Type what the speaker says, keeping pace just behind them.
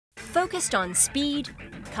focused on speed,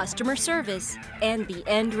 customer service, and the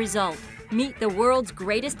end result. Meet the world's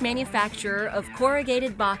greatest manufacturer of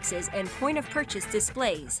corrugated boxes and point-of-purchase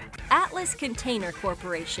displays, Atlas Container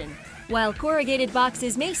Corporation. While corrugated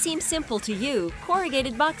boxes may seem simple to you,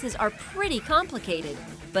 corrugated boxes are pretty complicated.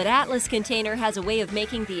 But Atlas Container has a way of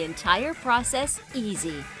making the entire process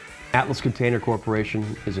easy. Atlas Container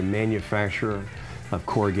Corporation is a manufacturer of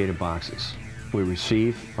corrugated boxes. We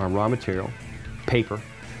receive our raw material, paper,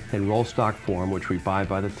 in roll stock form, which we buy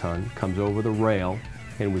by the ton, comes over the rail,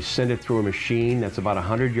 and we send it through a machine that's about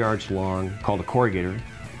 100 yards long called a corrugator,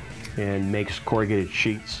 and makes corrugated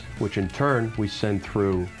sheets, which in turn we send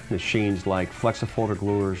through machines like flexifolder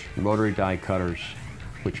gluers, rotary die cutters,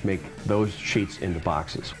 which make those sheets into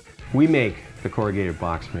boxes. We make the corrugated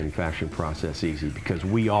box manufacturing process easy because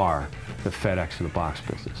we are the FedEx of the box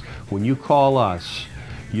business. When you call us,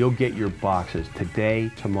 you'll get your boxes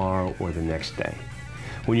today, tomorrow, or the next day.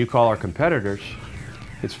 When you call our competitors,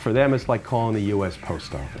 for them it's like calling the U.S.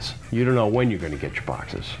 Post Office. You don't know when you're going to get your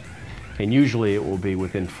boxes. And usually it will be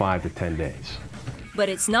within 5 to 10 days. But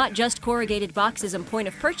it's not just corrugated boxes and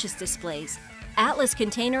point-of-purchase displays. Atlas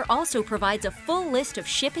Container also provides a full list of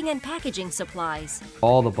shipping and packaging supplies.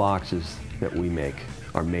 All the boxes that we make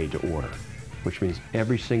are made to order, which means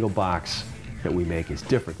every single box that we make is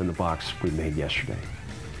different than the box we made yesterday.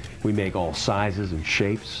 We make all sizes and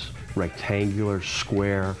shapes, rectangular,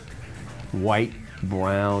 square, white,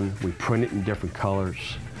 brown. We print it in different colors.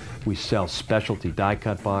 We sell specialty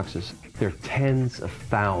die-cut boxes. There are tens of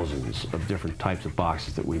thousands of different types of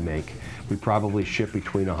boxes that we make. We probably ship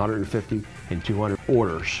between 150 and 200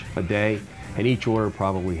 orders a day, and each order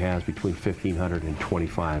probably has between 1,500 and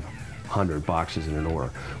 2,500 boxes in an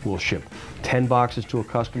order. We'll ship 10 boxes to a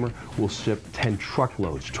customer. We'll ship 10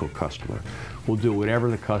 truckloads to a customer. We'll do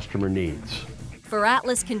whatever the customer needs. For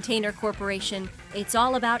Atlas Container Corporation, it's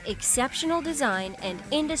all about exceptional design and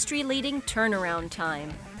industry-leading turnaround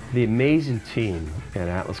time. The amazing team at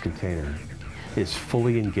Atlas Container is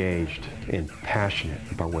fully engaged and passionate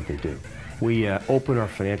about what they do. We open our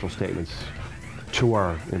financial statements to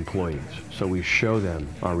our employees, so we show them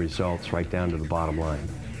our results right down to the bottom line.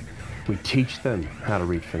 We teach them how to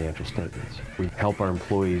read financial statements. We help our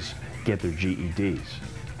employees get their GEDs,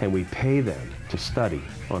 and we pay them to study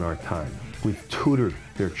on our time. We've tutored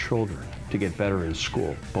their children to get better in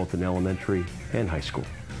school, both in elementary and high school.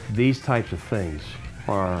 These types of things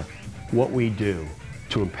are what we do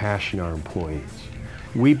to impassion our employees.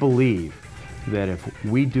 We believe that if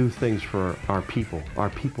we do things for our people are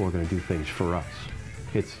going to do things for us.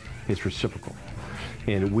 It's reciprocal.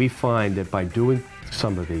 And we find that by doing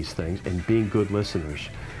some of these things and being good listeners,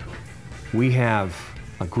 we have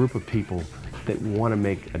a group of people that want to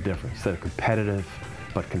make a difference, that are competitive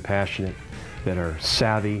but compassionate, that are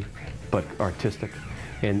savvy but artistic,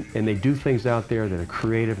 and they do things out there that are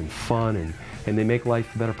creative and fun, and they make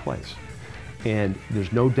life a better place. And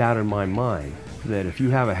there's no doubt in my mind that if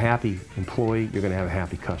you have a happy employee, you're going to have a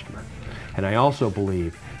happy customer. And I also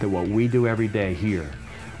believe that what we do every day here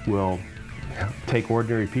will take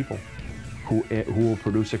ordinary people who will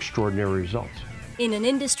produce extraordinary results. In an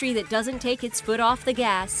industry that doesn't take its foot off the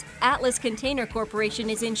gas, Atlas Container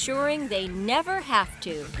Corporation is ensuring they never have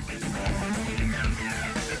to.